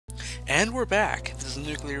And we're back. This is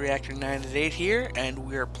Nuclear Reactor 988 here, and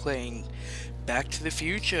we are playing Back to the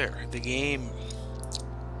Future, the game.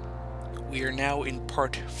 We are now in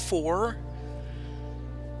part 4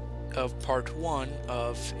 of part 1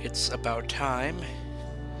 of It's About Time.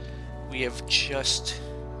 We have just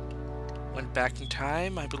went back in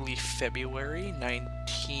time, I believe February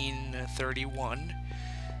 1931.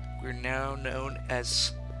 We're now known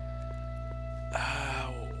as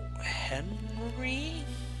Henry?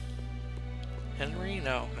 Henry?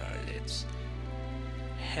 No, it's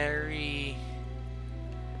Harry.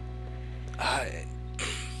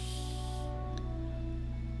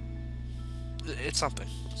 It's something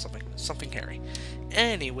Harry.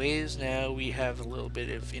 Anyways, now we have a little bit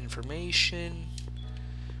of information.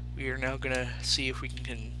 We are now gonna see if we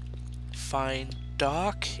can find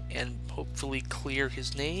Doc and hopefully clear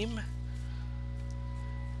his name.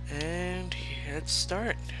 And let's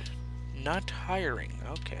start. Not hiring.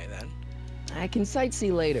 Okay then. I can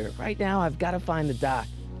sightsee later. Right now, I've got to find the dock.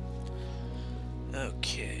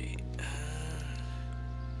 Okay.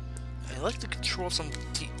 I like to control some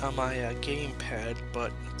on my gamepad,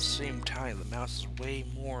 but at the same time, the mouse is way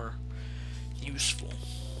more useful.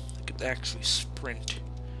 I could actually sprint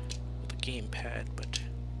with the gamepad, but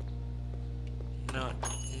not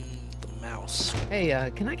the mouse.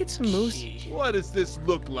 Hey, can I get some moose? What does this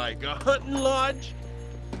look like? A hunting lodge?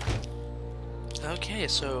 Okay,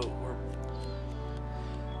 so we're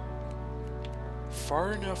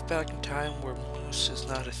far enough back in time where moose is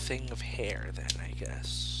not a thing of hair, then, I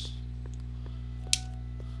guess.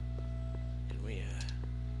 Can we,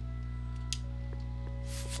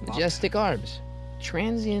 flop? Majestic Arms.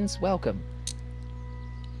 Transients welcome.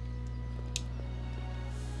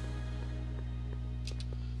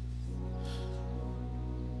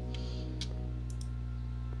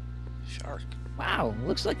 Shark. Wow,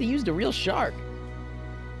 looks like they used a real shark.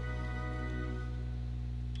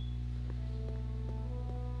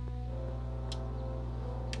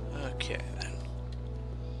 Okay, then.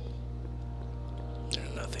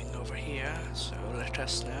 There's nothing over here, so let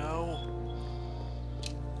us now...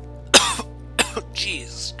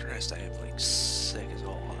 Jesus Christ, I am like sick as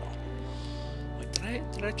all hell. Wait,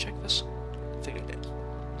 did I check this? I think I did.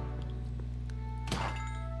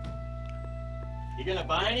 You gonna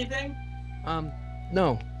buy anything?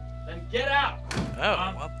 No. Then get out!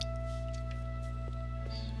 Oh, well.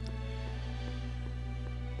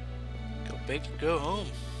 Go big or go home.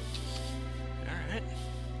 Alright.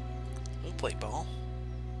 We'll play ball.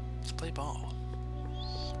 Let's play ball.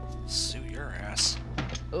 Sue your ass.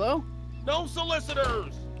 Hello? No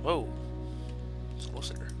solicitors! Whoa.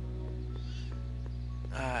 Solicitor.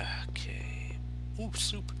 Okay. Ooh,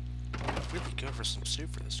 soup. Really go for some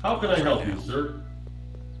soup for this. How can I help you, sir?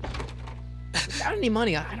 Without any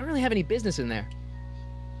money, I don't really have any business in there.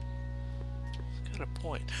 Got a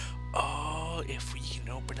point. Oh, if we can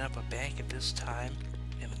open up a bank at this time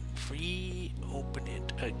and reopen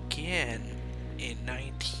it again in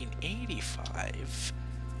 1985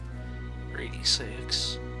 or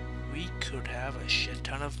 86, we could have a shit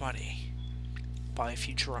ton of money by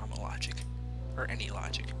Futurama logic. Or any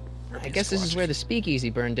logic. Or I guess this is where the speakeasy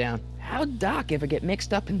burned down. How'd Doc ever get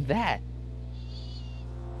mixed up in that?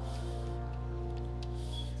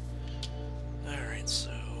 Alright,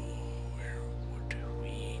 so where would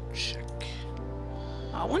we check?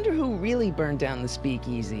 I wonder who really burned down the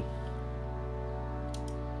speakeasy.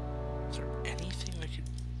 Is there anything I could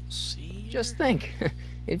see? Just think.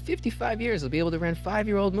 In 55 years, I'll be able to rent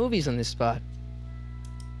 5-year-old movies on this spot.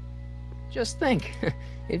 Just think.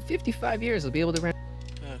 In 55 years, I'll be able to rent...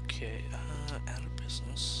 Okay, out of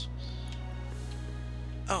business.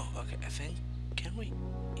 Oh, okay, I think... Can we?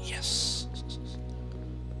 Yes.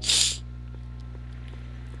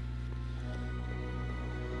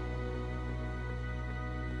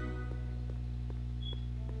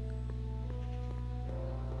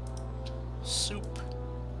 Soup.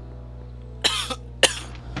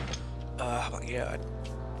 Oh my god.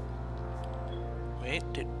 Wait,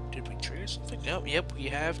 did we trigger something? No, yep, we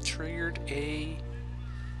have triggered a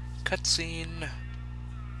cutscene.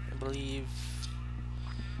 I believe.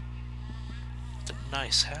 It's a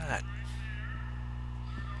nice hat.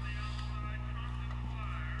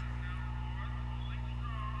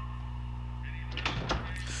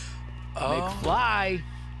 McFly!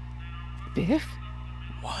 Biff?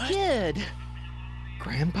 What? Kid!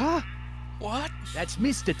 Grandpa? What? That's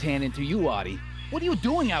Mr. Tannen to you, Artie. What are you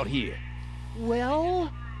doing out here?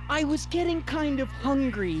 Well, I was getting kind of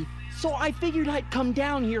hungry, so I figured I'd come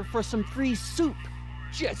down here for some free soup.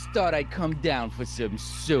 Just thought I'd come down for some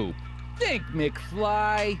soup. Think,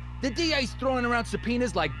 McFly. The DA's throwing around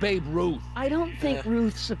subpoenas like Babe Ruth. I don't think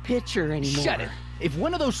Ruth's a pitcher anymore. Shut it. If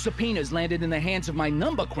one of those subpoenas landed in the hands of my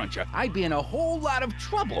number cruncher, I'd be in a whole lot of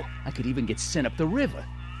trouble. I could even get sent up the river.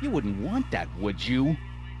 You wouldn't want that, would you?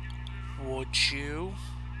 Would you?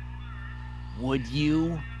 Would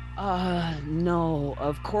you? No,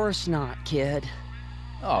 of course not, kid.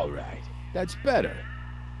 All right. That's better.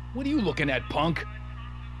 What are you looking at, punk?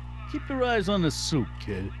 Keep your eyes on the soup,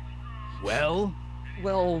 kid. Well,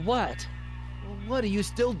 Well, what? what are you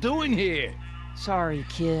still doing here? Sorry,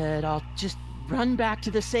 kid. I'll just run back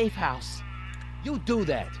to the safe house. You do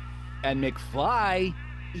that. And McFly,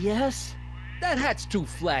 Yes? that hat's too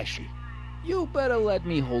flashy. You better let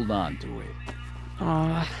me hold on to it.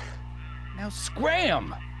 Now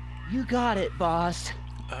scram! You got it, boss.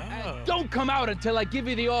 Oh. Don't come out until I give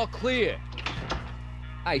you the all clear.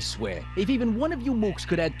 I swear, if even one of you mooks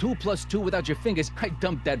could add 2 + 2 without your fingers, I'd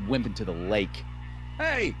dump that wimp into the lake.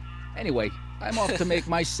 Hey! Anyway, I'm off to make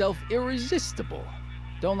myself irresistible.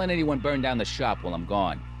 Don't let anyone burn down the shop while I'm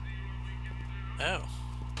gone. Oh.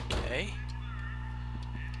 Okay.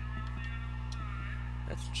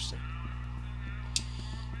 That's interesting.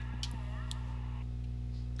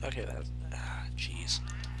 Okay, that's... jeez.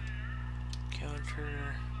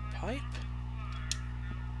 Counter... pipe?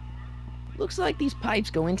 Looks like these pipes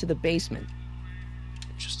go into the basement.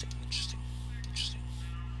 Interesting, interesting, interesting.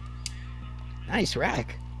 Nice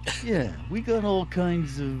rack. Yeah, we got all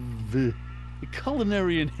kinds of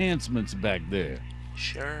culinary enhancements back there.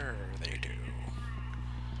 Sure, they do.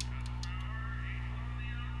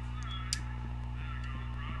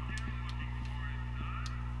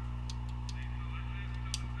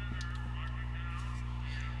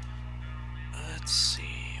 Let's see,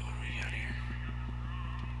 what do we got here?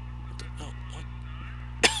 What the, oh,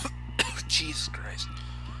 what? Jesus Christ.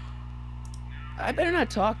 I better not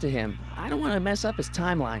talk to him. I don't want to mess up his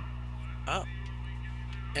timeline. Oh.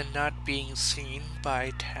 And not being seen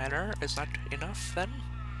by Tanner is not enough, then?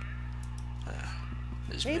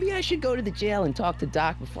 Maybe I should go to the jail and talk to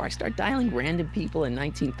Doc before I start dialing random people in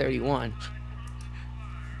 1931.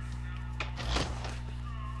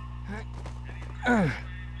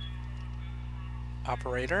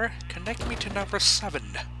 Operator, connect me to number 7.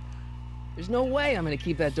 There's no way I'm gonna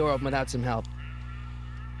keep that door open without some help.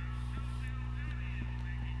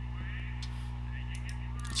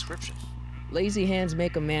 Description. Lazy hands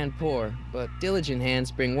make a man poor, but diligent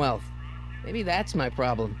hands bring wealth. Maybe that's my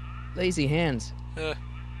problem. Lazy hands. It's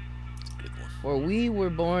a good one. For we were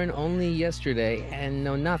born only yesterday and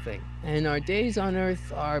know nothing, and our days on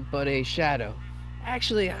earth are but a shadow.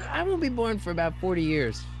 Actually, I won't be born for about 40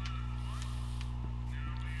 years.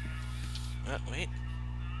 Wait.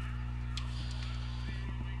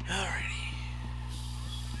 Alrighty.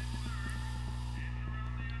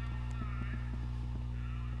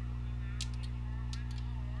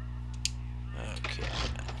 Okay.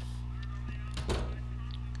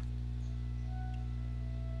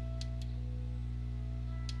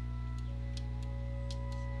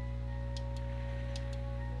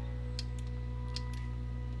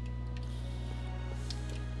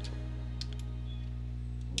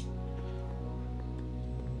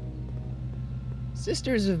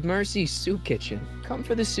 Sisters of Mercy Soup Kitchen. Come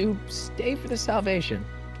for the soup, stay for the salvation.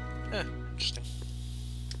 Interesting.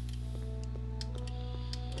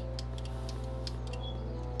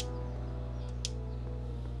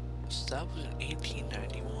 Established in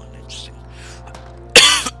 1891. Interesting.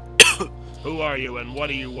 Who are you and what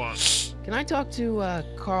do you want? Can I talk to,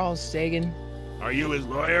 Carl Sagan? Are you his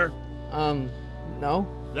lawyer? No?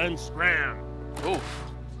 Then scram. Oof.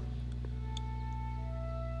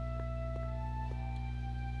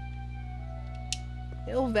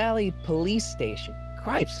 Hill Valley Police Station.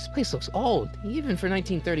 Cripes, this place looks old, even for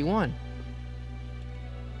 1931.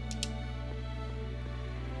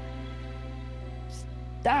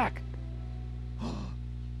 Doc!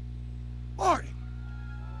 Marty,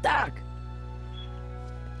 Doc!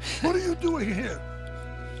 what are you doing here?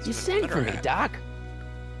 You sent for me, Doc.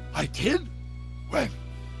 I did? When?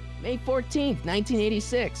 May 14th,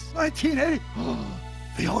 1986. 1980?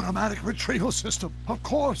 The automatic retrieval system, of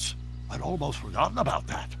course. I'd almost forgotten about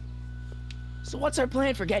that. So what's our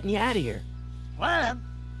plan for getting you out of here? Plan?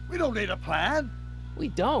 We don't need a plan. We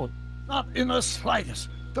don't. Not in the slightest.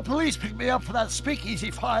 The police picked me up for that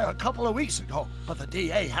speakeasy fire a couple of weeks ago, but the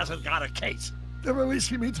DA hasn't got a case. They're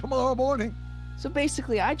releasing me tomorrow morning. So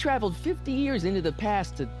basically, I traveled 50 years into the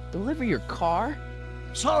past to deliver your car?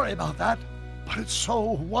 Sorry about that, but it's so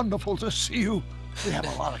wonderful to see you. We have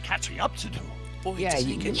a lot of catching up to do. Boy, Yeah, does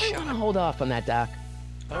he you get might want to shot. hold off on that, Doc.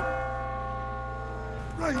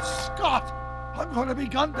 Great Scott! I'm going to be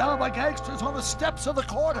gunned down by gangsters on the steps of the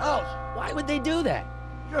courthouse. Why would they do that?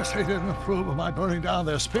 Guess they didn't approve of my burning down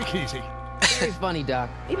their speakeasy. Very funny, Doc.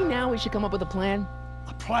 Maybe now we should come up with a plan.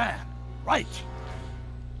 A plan, right.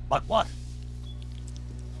 But what?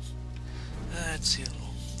 Let's see.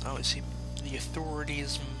 Oh, I see. The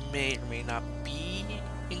authorities may or may not be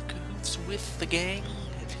in cahoots with the gang.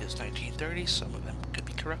 It is 1930. Some of them could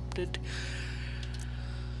be corrupted.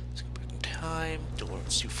 Let's go back in time.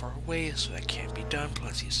 DeLorean's too far away, so that can't be done.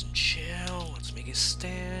 Plus, he's in jail. Let's make a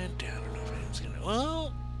stand. I don't know if anyone's gonna.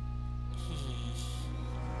 Well.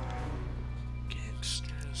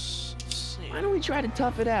 Gangsters. Let's see. Why don't we try to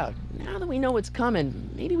tough it out? Now that we know what's coming,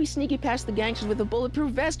 maybe we sneak it past the gangsters with a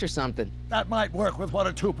bulletproof vest or something. That might work with 1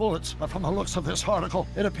 or 2 bullets, but from the looks of this article,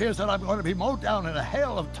 it appears that I'm going to be mowed down in a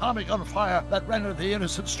hail of Tommy gun fire that rendered the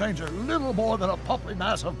innocent stranger little more than a pulpy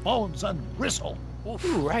mass of bones and gristle.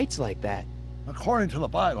 Who writes like that? According to the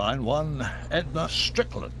byline, one Edna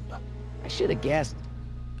Strickland. I should have guessed.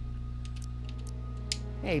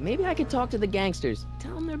 Hey, maybe I could talk to the gangsters.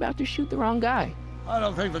 Tell them they're about to shoot the wrong guy. I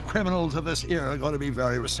don't think the criminals of this era are going to be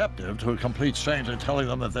very receptive to a complete stranger telling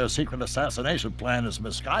them that their secret assassination plan is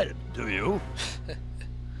misguided, do you?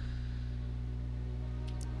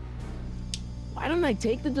 Why don't I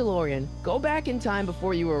take the DeLorean, go back in time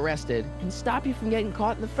before you were arrested, and stop you from getting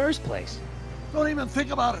caught in the first place? Don't even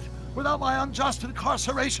think about it. Without my unjust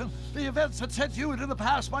incarceration, the events that sent you into the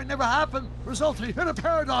past might never happen, resulting in a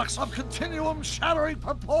paradox of continuum-shattering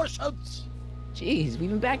proportions. Jeez, we've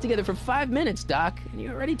been back together for 5 minutes, Doc, and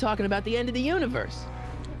you're already talking about the end of the universe.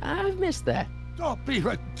 I've missed that. Don't be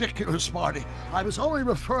ridiculous, Marty. I was only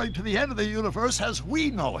referring to the end of the universe as we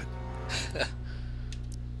know it.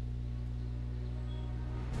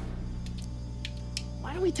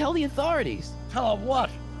 Why don't we tell the authorities? Tell them what?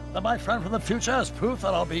 That my friend from the future has proof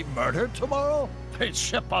that I'll be murdered tomorrow? They'd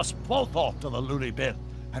ship us both off to the loony bin.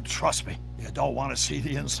 And trust me, you don't want to see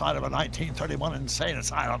the inside of a 1931 insane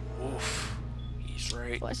asylum. Oof. He's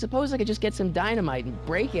right. Well, I suppose I could just get some dynamite and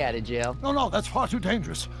break you out of jail. No, that's far too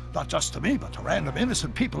dangerous. Not just to me, but to random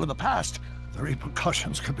innocent people in the past. The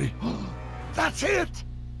repercussions could be... That's it!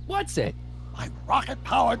 What's it? My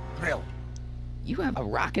rocket-powered drill. You have a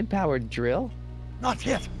rocket-powered drill? Not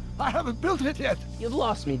yet. I haven't built it yet. You've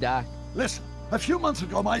lost me, Doc. Listen, a few months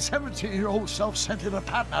ago, my 17-year-old self sent in a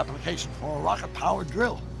patent application for a rocket-powered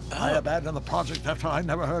drill. I abandoned the project after I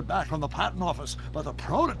never heard back from the patent office, but the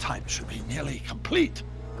prototype should be nearly complete.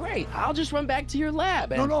 Great, I'll just run back to your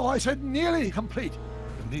lab and... No, I said nearly complete.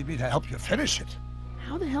 You'll need me to help you finish it.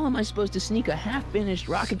 How the hell am I supposed to sneak a half-finished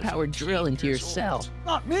rocket-powered drill into your cell?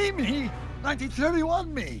 Not me.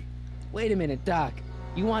 1931 me. Wait a minute, Doc.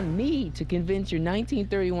 You want me to convince your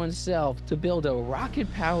 1931 self to build a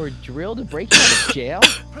rocket-powered drill to break you out of jail?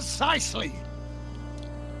 Precisely.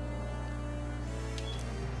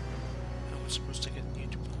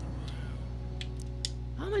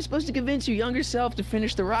 How am I supposed to convince your younger self to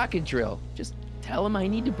finish the rocket drill? Just tell him I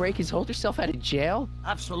need to break his older self out of jail?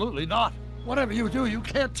 Absolutely not. Whatever you do, you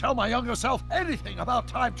can't tell my younger self anything about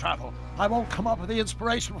time travel. I won't come up with the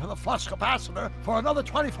inspiration for the flux capacitor for another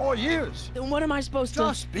 24 years. Then what am I supposed to...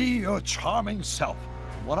 Just be your charming self.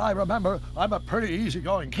 From what I remember, I'm a pretty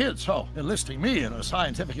easygoing kid, so enlisting me in a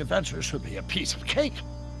scientific adventure should be a piece of cake.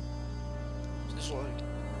 This is like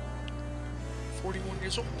 41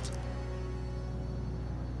 years old.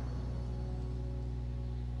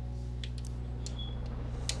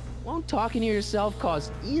 Won't talking to yourself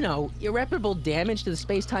cause, irreparable damage to the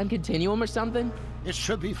space-time continuum or something? It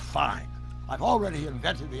should be fine. I've already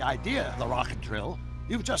invented the idea of the rocket drill.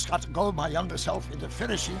 You've just got to goad my younger self into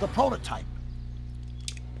finishing the prototype.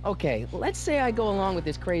 Okay, let's say I go along with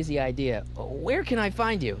this crazy idea. Where can I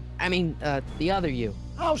find you? I mean, the other you.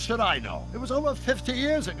 How should I know? It was over 50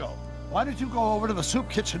 years ago. Why don't you go over to the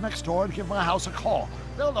soup kitchen next door and give my house a call?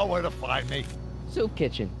 They'll know where to find me. Soup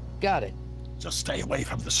kitchen. Got it. Just stay away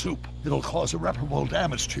from the soup. It'll cause irreparable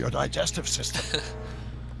damage to your digestive system.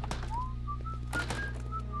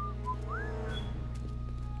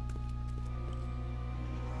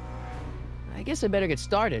 I guess I better get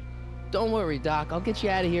started. Don't worry, Doc. I'll get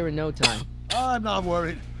you out of here in no time. I'm not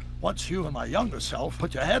worried. Once you and my younger self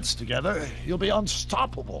put your heads together, you'll be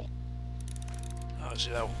unstoppable. Oh,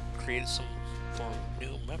 so that created some form of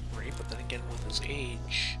new memory, but then again, with his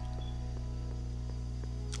age...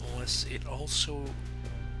 Unless it also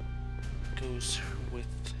goes with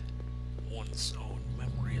one's own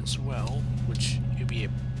memory as well, which could be a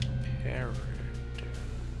parrot.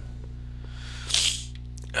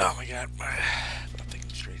 Oh my god, I'm not thinking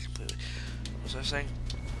straight completely. What was I saying?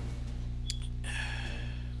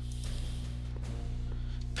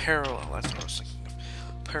 Parallel, that's what I was thinking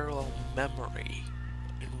of. parallel memory,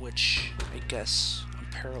 in which I guess a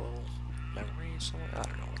parallel memory is something. I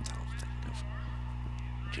don't know what the hell I'm thinking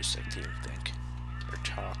of. Just like to even think or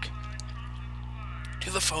talk to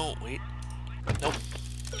the phone. Wait, nope.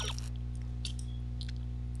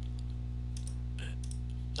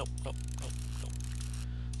 Nope, nope, nope, nope.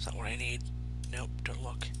 That's not what I need. Nope, don't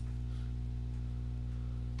look.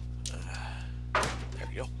 There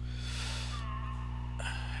we go.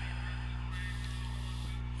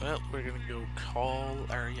 Well, we're gonna go call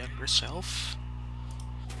our younger self.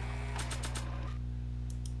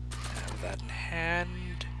 Have that in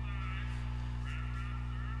hand.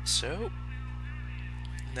 So,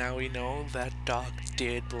 now we know that Doc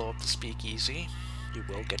did blow up the speakeasy. You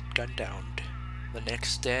will get gunned down the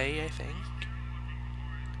next day, I think.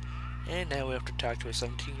 And now we have to talk to a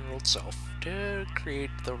 17-year-old self to create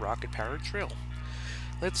the rocket-powered drill.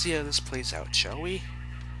 Let's see how this plays out, shall we?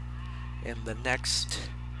 In the next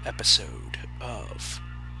episode of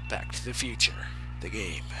Back to the Future, the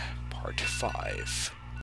game, Part 5.